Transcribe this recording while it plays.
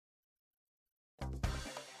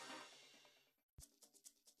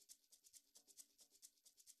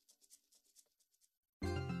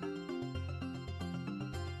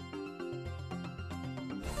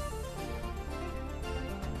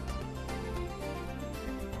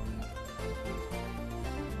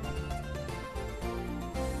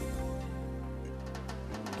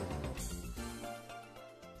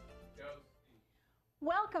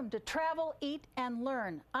Welcome to Travel, Eat, and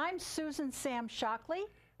Learn. I'm Susan Sam Shockley.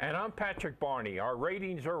 And I'm Patrick Barney. Our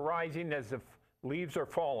ratings are rising as the leaves are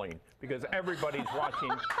falling because everybody's watching.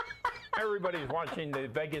 Everybody's watching the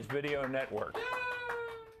Vegas Video Network.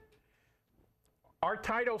 Our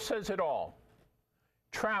title says it all.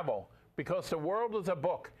 Travel, because the world is a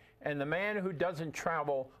book, and the man who doesn't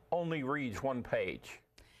travel only reads one page.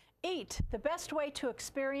 Eat. The best way to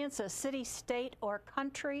experience a city, state, or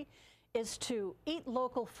country is to eat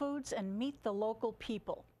local foods and meet the local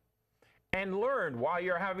people. And learn while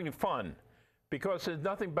you're having fun, because there's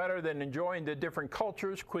nothing better than enjoying the different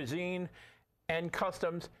cultures, cuisine, and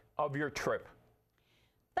customs of your trip.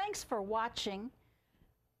 Thanks for watching.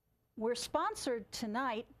 We're sponsored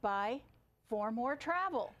tonight by For More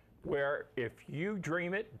Travel, where if you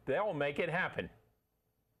dream it, they'll make it happen.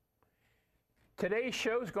 Today's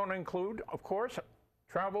show is going to include, of course,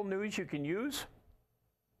 travel news you can use.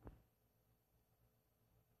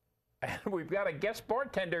 And we've got a guest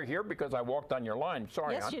bartender here because I walked on your line.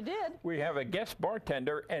 Sorry, yes, you did. We have a guest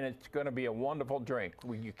bartender, and it's going to be a wonderful drink.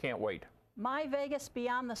 You can't wait. My Vegas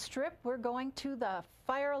Beyond the Strip, we're going to the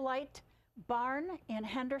Firelight Barn in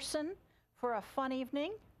Henderson for a fun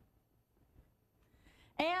evening.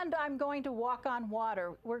 And I'm going to walk on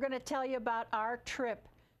water. We're going to tell you about our trip,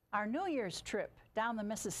 our New Year's trip down the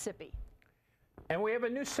Mississippi. And we have a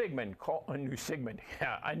new segment called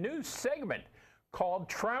called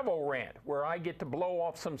Travel Rant, where I get to blow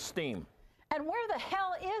off some steam. And where the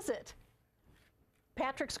hell is it?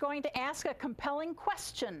 Patrick's going to ask a compelling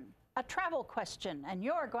question, a travel question, and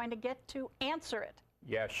you're going to get to answer it.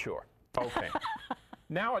 Yeah, sure. Okay.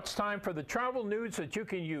 Now it's time for the travel news that you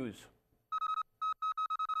can use.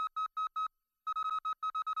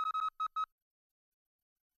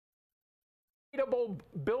 Inflatable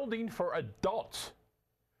building for adults.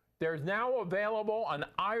 There's now available an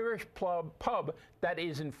Irish pub that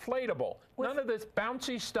is inflatable. None of this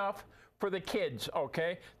bouncy stuff for the kids,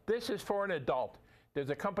 okay? This is for an adult.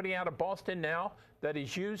 There's a company out of Boston now that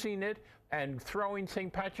is using it and throwing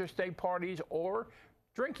St. Patrick's Day parties or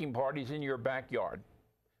drinking parties in your backyard.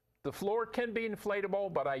 The floor can be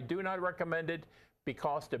inflatable, but I do not recommend it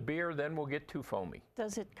because the beer then will get too foamy.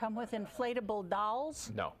 Does it come with inflatable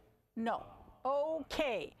dolls? No. No.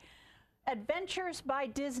 Okay. Adventures by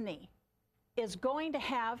Disney is going to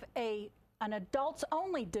have an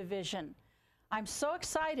adults-only division. I'm so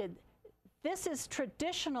excited. This is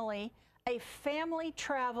traditionally a family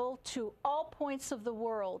travel to all points of the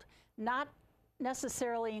world, not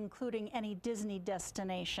necessarily including any Disney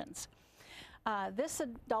destinations. This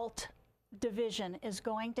adult division is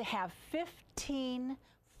going to have 15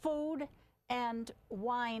 food and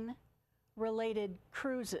wine-related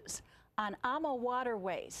cruises on AMA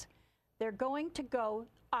Waterways. They're going to go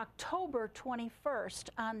October 21st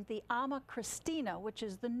on the AMA Christina, which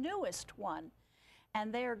is the newest one.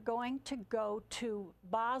 And they're going to go to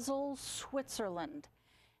Basel, Switzerland.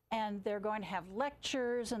 And they're going to have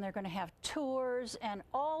lectures, and they're going to have tours, and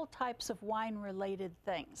all types of wine-related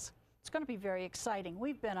things. It's going to be very exciting.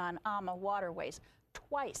 We've been on AMA Waterways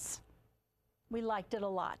twice. We liked it a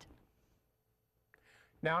lot.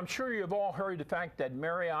 Now, I'm sure you've all heard the fact that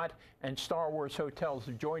Marriott and Star Wars hotels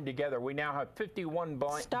have joined together. We now have 51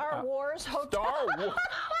 Star Wars hotels. Star Wars.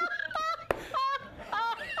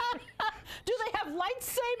 Do they have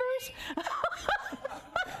lightsabers?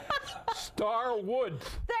 Starwoods.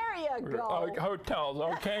 There you go. Hotels,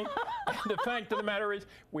 okay? And the fact of the matter is,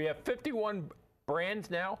 we have 51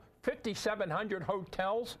 brands now, 5,700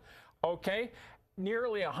 hotels, okay?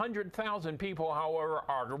 Nearly 100,000 people, however,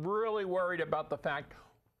 are really worried about the fact,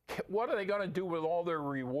 what are they going to do with all their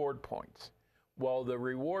reward points? Well, the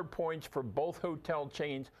reward points for both hotel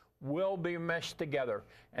chains will be meshed together.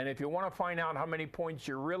 And if you want to find out how many points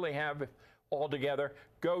you really have altogether,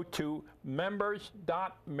 go to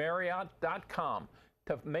members.marriott.com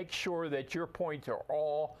to make sure that your points are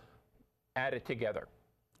all added together.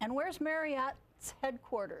 And where's Marriott's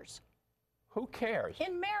headquarters? Who cares?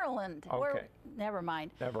 In Maryland. Okay. Never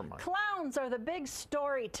mind. Never mind. Clowns are the big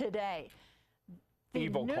story today.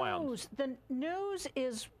 Evil clowns. The news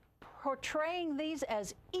is portraying these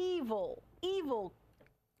as evil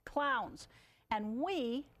clowns. And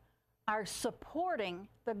we are supporting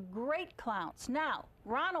the great clowns. Now,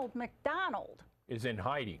 Ronald McDonald is in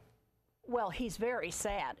hiding. Well, he's very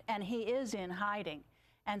sad, and he is in hiding.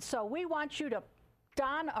 And so we want you to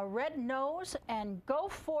don a red nose and go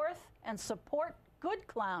forth and support good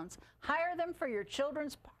clowns. Hire them for your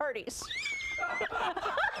children's parties.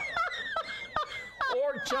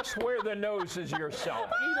 Or just wear the noses yourself.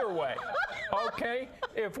 Either way, okay?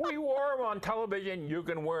 If we wore them on television, you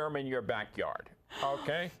can wear them in your backyard,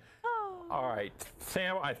 okay? All right,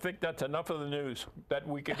 Sam, I think that's enough of the news that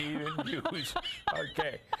we could even use.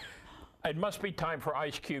 Okay. It must be time for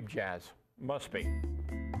Ice Cube Jazz. Must be.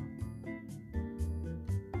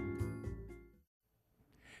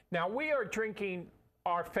 Now, we are drinking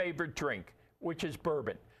our favorite drink, which is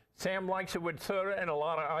bourbon. Sam likes it with soda and a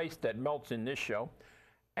lot of ice that melts in this show.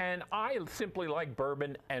 And I simply like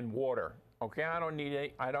bourbon and water. Okay, I don't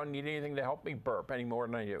need anything to help me burp any more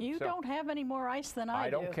than I do. You don't have any more ice than I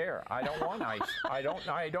do. I don't care. I don't want ice.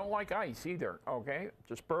 I don't like ice either. Okay,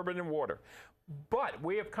 just bourbon and water. But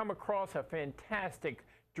we have come across a fantastic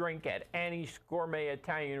drink at Annie's Gourmet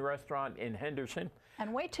Italian Restaurant in Henderson.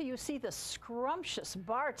 And wait till you see the scrumptious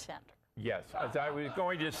bartender. Yes, as I was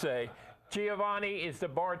going to say, Giovanni is the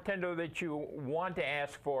bartender that you want to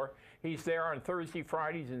ask for. He's there on Thursday,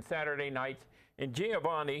 Fridays, and Saturday nights. And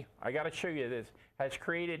Giovanni, I got to show you this, has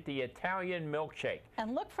created the Italian milkshake.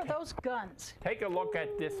 And look for those guns. Take a look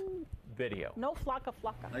at this video. No flocka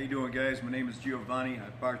flocka. How you doing, guys? My name is Giovanni.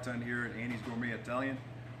 I bartend here at Annie's Gourmet Italian,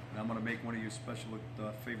 and I'm going to make one of your special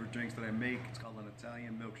favorite drinks that I make. It's called an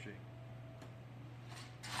Italian milkshake.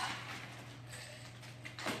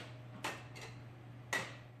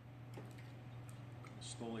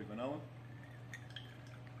 Stoli vanilla.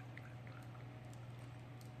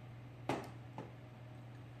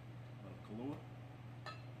 Kahlua.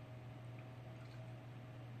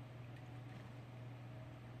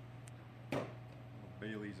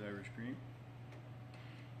 Bailey's Irish cream.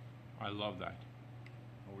 I love that.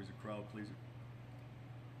 Always a crowd pleaser.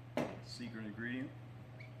 Secret ingredient,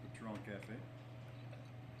 Patron Cafe.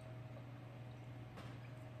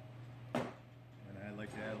 And I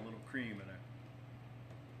like to add a little cream in there.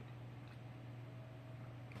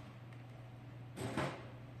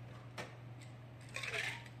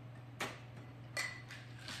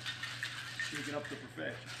 Shake it up to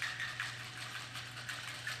perfection.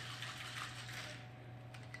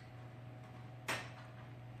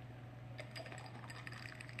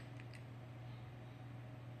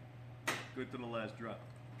 Good to the last drop.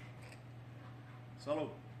 Salud.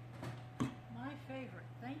 My favorite.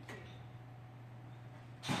 Thank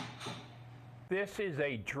you. This is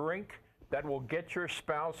a drink that will get your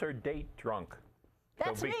spouse or date drunk.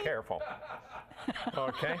 That's so be me. careful.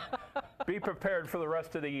 Okay? Be prepared for the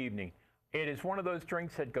rest of the evening. It is one of those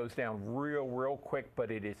drinks that goes down real quick,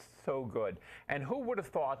 but it is so good. And who would have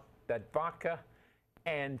thought that vodka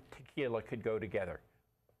and tequila could go together?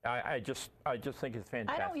 I just think it's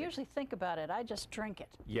fantastic. I don't usually think about it. I just drink it.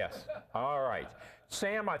 Yes. All right.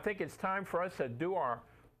 Sam, I think it's time for us to do our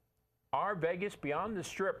Vegas Beyond the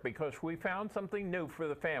Strip because we found something new for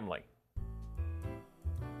the family.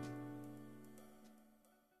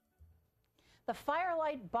 The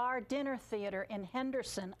Firelight Bar Dinner Theater in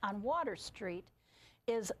Henderson on Water Street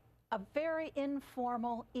is a very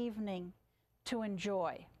informal evening to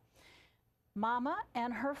enjoy. Mama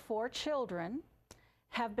and her 4 children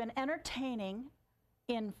have been entertaining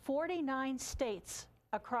in 49 states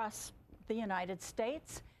across the United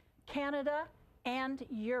States, Canada, and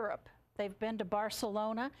Europe. They've been to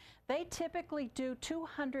Barcelona. They typically do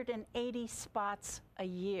 280 spots a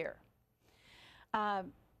year.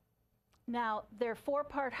 Now, they're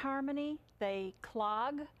 4-part harmony. They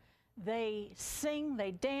clog, they sing,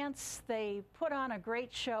 they dance, they put on a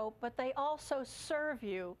great show, but they also serve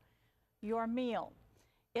you your meal.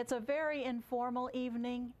 It's a very informal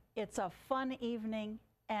evening. It's a fun evening,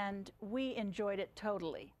 and we enjoyed it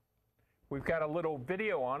totally. We've got a little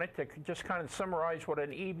video on it to just kind of summarize what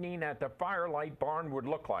an evening at the Firelight Barn would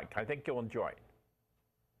look like. I think you'll enjoy it.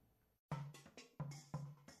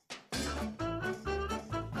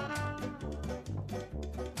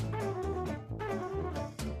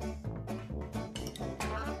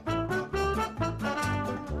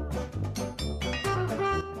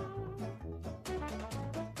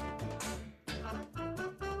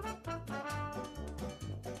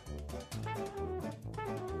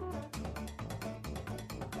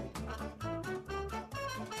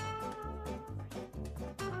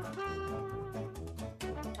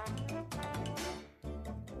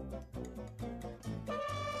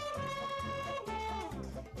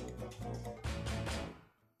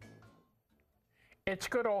 It's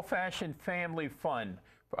good old-fashioned family fun.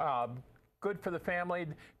 Good for the family.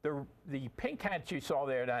 The pink hats you saw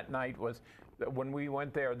there that night was, when we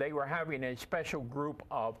went there, they were having a special group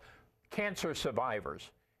of cancer survivors.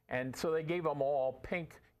 And so they gave them all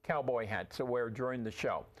pink cowboy hats to wear during the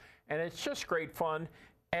show. And it's just great fun.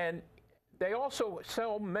 And they also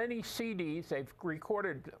sell many CDs they've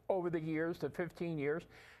recorded over the years, the 15 years.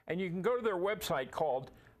 And you can go to their website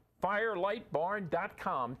called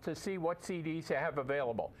firelightbarn.com to see what CDs they have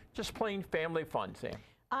available. Just plain family fun, Sam.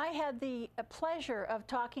 I had the pleasure of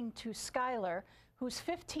talking to Skylar, who's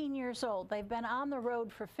 15 years old. They've been on the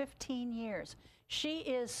road for 15 years. She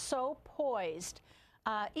is so poised.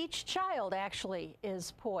 Each child actually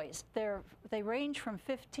is poised. They range from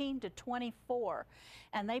 15 to 24,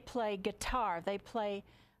 and they play guitar, they play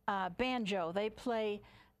banjo, they play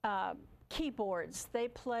keyboards, they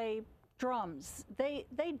play drums. They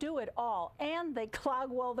do it all, and they clog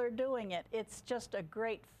while they're doing it. It's just a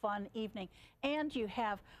great fun evening. And you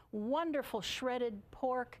have wonderful shredded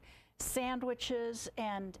pork sandwiches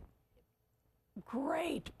and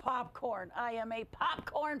great popcorn. I am a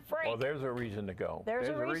popcorn freak. Well, there's a reason to go. There's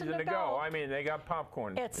a reason to go. I mean, they got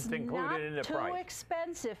popcorn. It's included in the price. Not too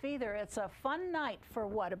expensive either. It's a fun night for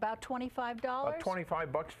what, about $25? About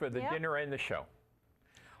 $25 for the dinner and the show.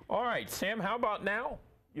 All right, Sam, how about now?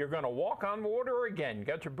 You're going to walk on water again.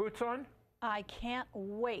 Got your boots on? I can't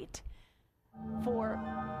wait for...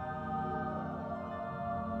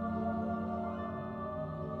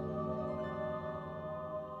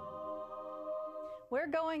 We're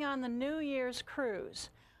going on the New Year's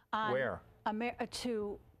cruise. Where?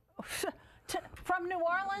 From New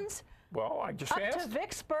Orleans Well, I just up asked. to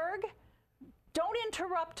Vicksburg. Don't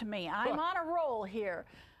interrupt me. I'm on a roll here.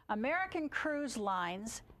 American Cruise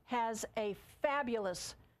Lines has a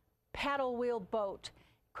fabulous paddle wheel boat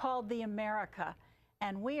called the America,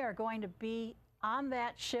 and we are going to be on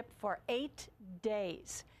that ship for 8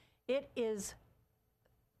 days.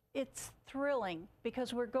 It's thrilling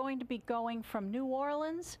because we're going to be going from New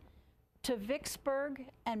Orleans to Vicksburg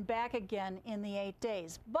and back again in the 8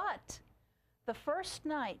 days. But the first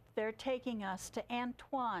night, they're taking us to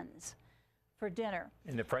Antoine's for dinner.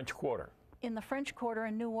 In the French Quarter. In the French Quarter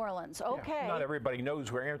in New Orleans. Okay. Yeah, not everybody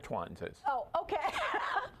knows where Antoine's is. Oh, okay.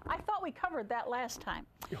 I thought we covered that last time.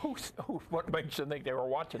 What makes you think they were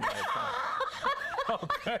watching last time?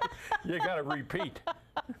 Okay, you got to repeat.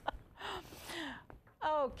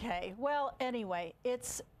 Okay, well, anyway,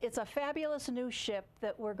 it's a fabulous new ship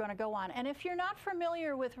that we're going to go on. And if you're not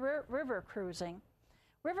familiar with river cruising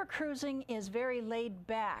is very laid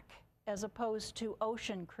back as opposed to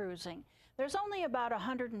ocean cruising. There's only about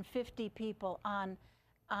 150 people on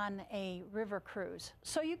a river cruise.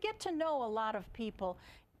 So you get to know a lot of people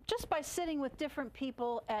just by sitting with different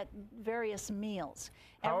people at various meals.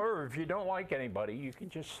 However, if you don't like anybody, you can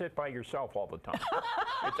just sit by yourself all the time.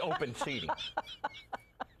 It's open seating.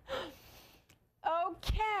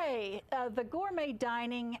 Okay, the gourmet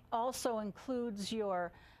dining also includes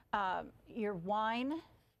your wine,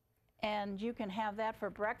 and you can have that for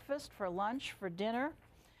breakfast, for lunch, for dinner.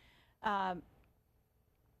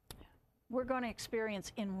 We're going to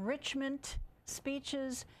experience enrichment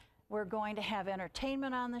speeches. We're going to have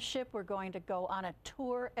entertainment on the ship. We're going to go on a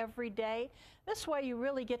tour every day. This way you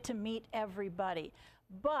really get to meet everybody.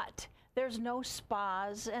 But there's no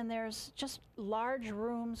spas, and there's just large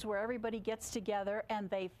rooms where everybody gets together and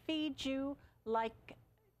they feed you like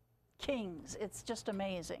kings. It's just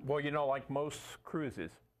amazing. Well, you know, like most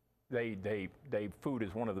cruises, food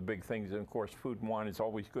is one of the big things, and of course food and wine is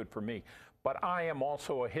always good for me. But I am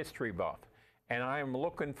also a history buff, and I am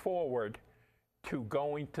looking forward to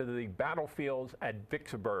going to the battlefields at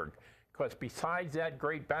Vicksburg, because besides that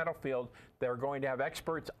great battlefield, they're going to have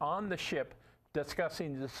experts on the ship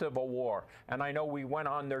discussing the Civil War. And I know we went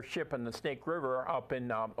on their ship in the Snake River up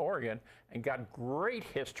in Oregon and got great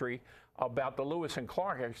history about the Lewis and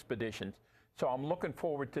Clark expeditions. So I'm looking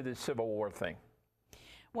forward to this Civil War thing.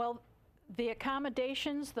 Well, the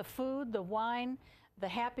accommodations, the food, the wine, the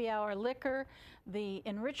happy hour liquor, the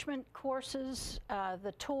enrichment courses,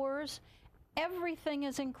 the tours, everything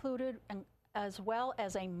is included, and as well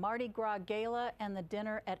as a Mardi Gras gala and the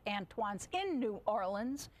dinner at Antoine's in New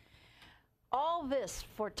Orleans. All this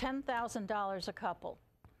for $10,000 a couple.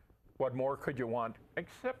 What more could you want?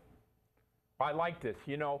 Except, I like this,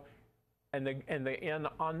 you know, and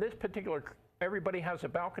on this particular, everybody has a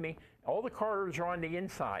balcony. All the corridors are on the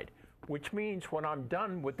inside, which means when I'm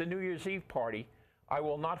done with the New Year's Eve party, I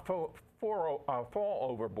will not fall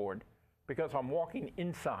overboard because I'm walking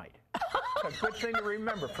inside. It's a good thing to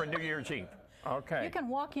remember for New Year's Eve. Okay. You can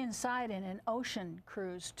walk inside in an ocean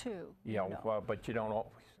cruise too. Yeah, well, but you don't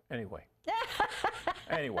always. Anyway.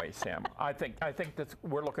 Anyway, Sam, I think that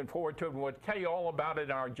we're looking forward to it, and we'll tell you all about it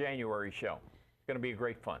in our January show. It's going to be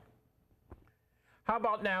great fun. How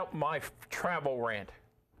about now my travel rant?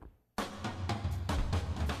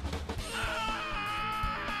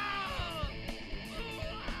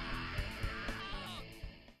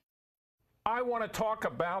 I want to talk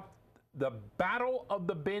about the battle of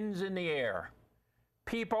the bins in the air.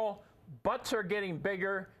 People, butts are getting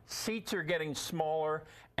bigger, seats are getting smaller,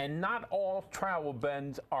 and not all travel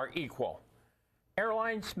bins are equal.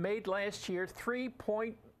 Airlines made last year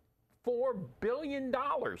 $3.4 billion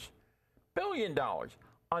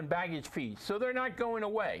on baggage fees, so they're not going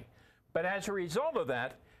away. But as a result of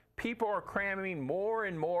that, people are cramming more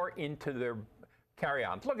and more into their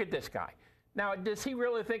carry-ons. Look at this guy. Now, does he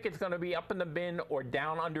really think it's going to be up in the bin or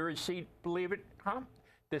down under his seat? Believe it, huh?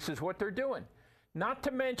 This is what they're doing. Not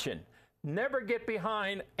to mention, never get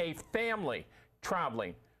behind a family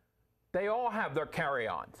traveling. They all have their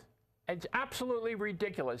carry-ons. It's absolutely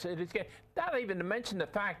ridiculous. It is not even to mention the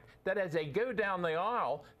fact that as they go down the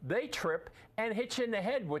aisle, they trip and hit you in the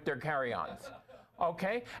head with their carry-ons.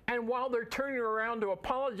 Okay? And while they're turning around to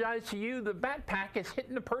apologize to you, the backpack is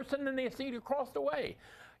hitting the person in the seat across the way.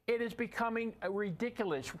 It is becoming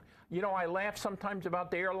ridiculous. You know, I laugh sometimes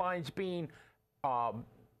about the airlines being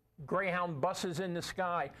Greyhound buses in the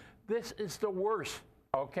sky. This is the worst,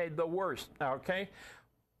 okay? The worst, okay?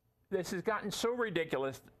 This has gotten so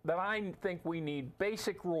ridiculous that I think we need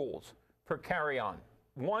basic rules for carry-on.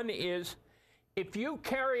 One is, if you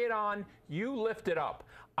carry it on, you lift it up.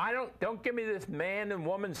 Don't give me this man and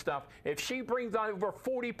woman stuff. If she brings over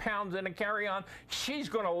 40 pounds in a carry-on, she's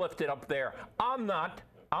going to lift it up there. I'm not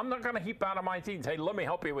going to heap out of my seat and say, let me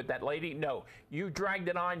help you with that, lady. No, you dragged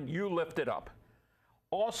it on, you lift it up.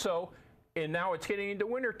 Also, and now it's getting into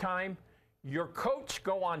wintertime, your coats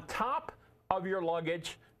go on top of your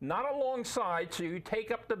luggage, not alongside, so you take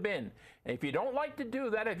up the bin. And if you don't like to do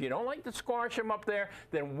that, if you don't like to squash them up there,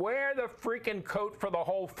 then wear the freaking coat for the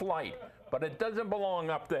whole flight. But it doesn't belong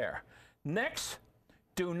up there. Next,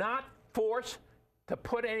 do not force to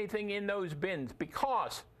put anything in those bins,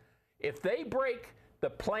 because if they break, the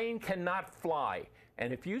plane cannot fly.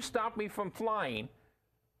 And if you stop me from flying,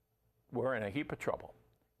 we're in a heap of trouble.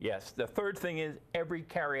 Yes, the third thing is every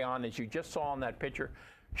carry-on, as you just saw in that picture,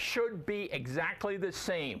 should be exactly the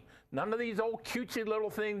same. None of these old cutesy little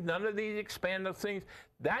things, none of these expanded things.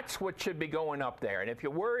 That's what should be going up there. And if you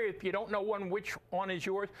worry, if you don't know which one is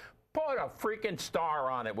yours, put a freaking star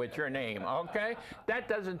on it with your name, okay? That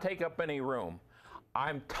doesn't take up any room.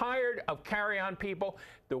 I'm tired of carry-on people.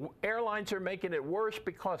 The airlines are making it worse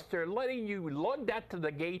because they're letting you lug that to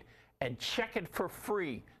the gate and check it for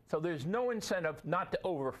free. So there's no incentive not to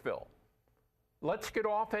overfill. Let's get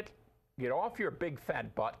off it. Get off your big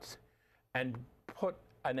fat butts and put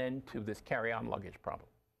an end to this carry-on luggage problem.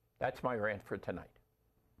 That's my rant for tonight.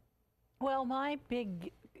 Well, my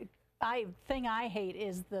big thing I hate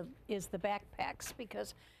is the backpacks,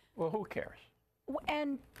 because. Well, who cares?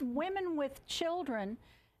 And women with children,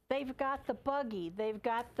 they've got the buggy, they've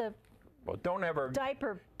got the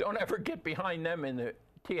diaper. Don't ever get behind them in the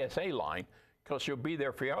TSA line, because you'll be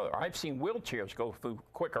there for the other. I've seen wheelchairs go through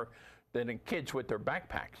quicker than the kids with their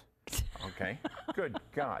backpacks. Okay, good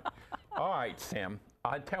God. All right, Sam,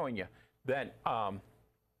 I'm telling you that,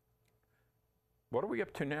 what are we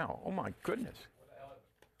up to now? Oh my goodness.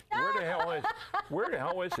 Where the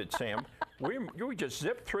hell is it, Sam? We just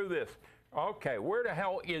zipped through this. Okay, where the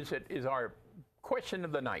hell is it is our question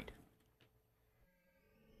of the night.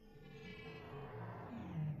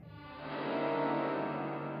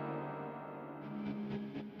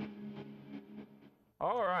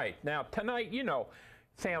 All right, now tonight, you know,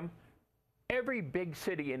 Sam, every big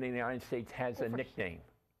city in the United States has a nickname,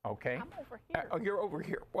 okay? I'm over here. Oh, you're over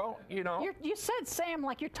here. Well, you know. You said Sam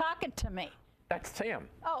like you're talking to me. That's Sam.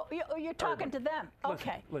 Oh, you're talking to them.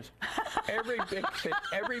 Okay. Listen, every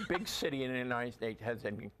big city in the United States has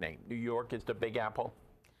a nickname. New York is the Big Apple.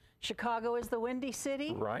 Chicago is the Windy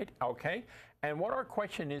City. Right, okay. And what our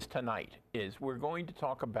question is tonight is we're going to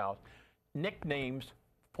talk about nicknames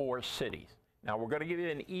for cities. Now, we're going to give you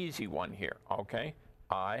an easy one here, okay?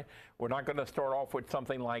 We're not going to start off with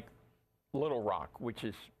something like Little Rock, which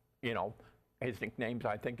is, you know, his nicknames,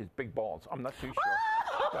 I think, is Big Balls. I'm not too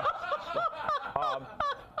sure.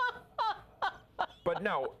 But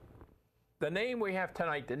no, the name we have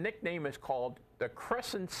tonight, the nickname is called the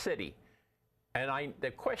Crescent City. And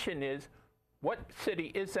the question is, what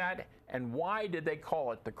city is that, and why did they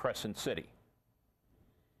call it the Crescent City?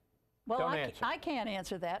 Well, I can't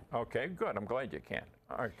answer that. Okay, good. I'm glad you can.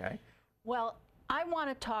 Okay. Well, I want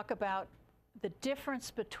to talk about the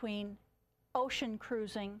difference between ocean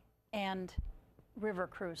cruising and river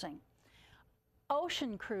cruising.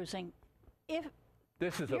 Ocean cruising,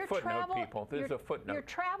 this is a footnote, people. This is a footnote. Your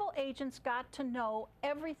travel agents got to know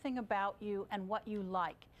everything about you and what you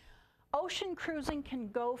like. Ocean cruising can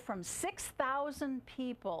go from 6,000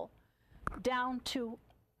 people down to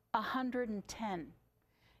 110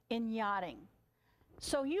 in yachting.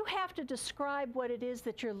 So you have to describe what it is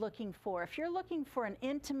that you're looking for. If you're looking for an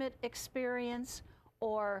intimate experience,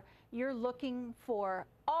 or you're looking for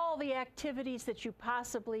all the activities that you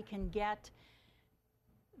possibly can get,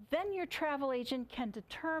 then your travel agent can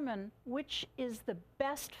determine which is the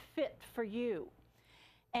best fit for you.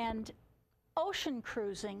 And ocean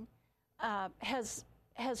cruising has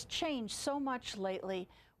changed so much lately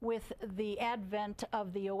with the advent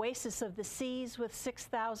of the Oasis of the Seas with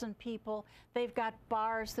 6,000 people. They've got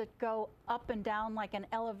bars that go up and down like an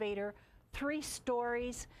elevator, 3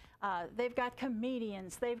 stories. They've got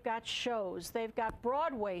comedians, they've got shows, they've got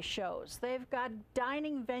Broadway shows, they've got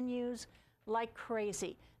dining venues like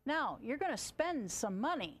crazy. Now, you're going to spend some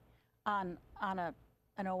money on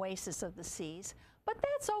an Oasis of the Seas, but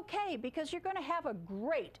that's okay because you're going to have a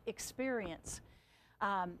great experience.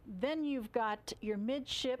 Then you've got your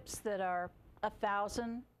midships that are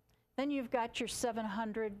 1,000. Then you've got your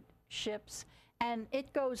 700 ships, and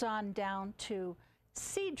it goes on down to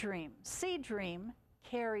Sea Dream. Sea Dream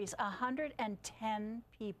carries 110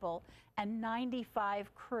 people and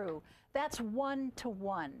 95 crew. That's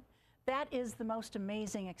 1-to-1. That is the most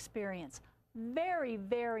amazing experience. Very,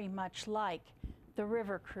 very much like the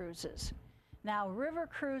river cruises. Now, river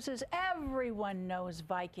cruises, everyone knows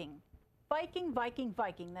Viking. Viking, Viking,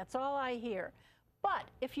 Viking, that's all I hear. But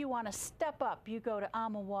if you want to step up, you go to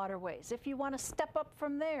AMA Waterways. If you want to step up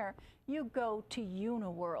from there, you go to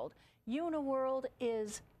Uniworld. Uniworld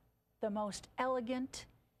is the most elegant,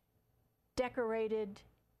 decorated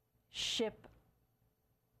ship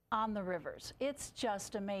on the rivers. It's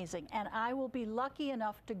just amazing. And I will be lucky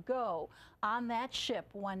enough to go on that ship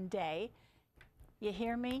one day. You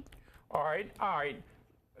hear me? All right, all right.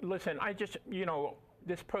 Listen, I just, you know,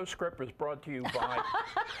 this postscript was brought to you by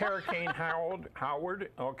Hurricane Howard,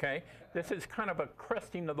 okay? This is kind of a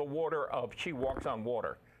cresting of the water of She Walks on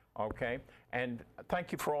Water, okay? And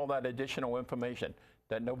thank you for all that additional information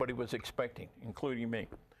that nobody was expecting, including me.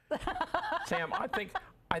 Sam, I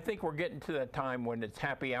think we're getting to that time when it's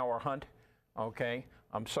happy hour hunt, okay?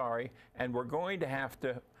 I'm sorry. And we're going to have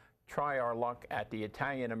to try our luck at the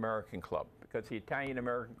Italian American Club, because the Italian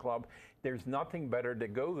American Club, there's nothing better to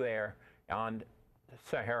go there on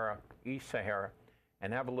Sahara, East Sahara,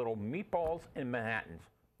 and have a little meatballs and Manhattans.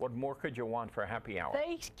 What more could you want for a happy hour?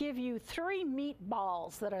 They give you 3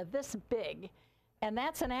 meatballs that are this big, and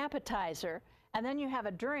that's an appetizer, and then you have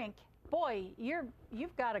a drink. Boy,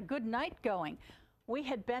 you've got a good night going. We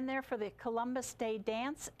had been there for the Columbus Day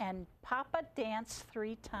dance, and Papa danced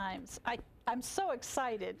 3 times. I'm so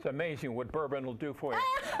excited. It's amazing what bourbon will do for you.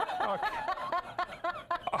 Okay.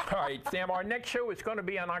 All right, Sam, our next show is going to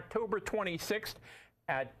be on October 26th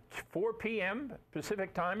at 4 p.m.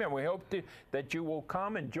 Pacific time, and we hope that you will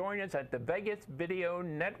come and join us at the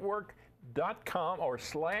VegasVideoNetwork.com or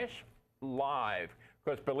 /live,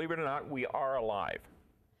 because believe it or not, we are alive.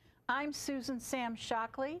 I'm Susan Sam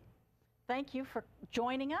Shockley. Thank you for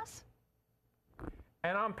joining us.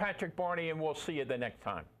 And I'm Patrick Barney, and we'll see you the next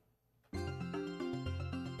time.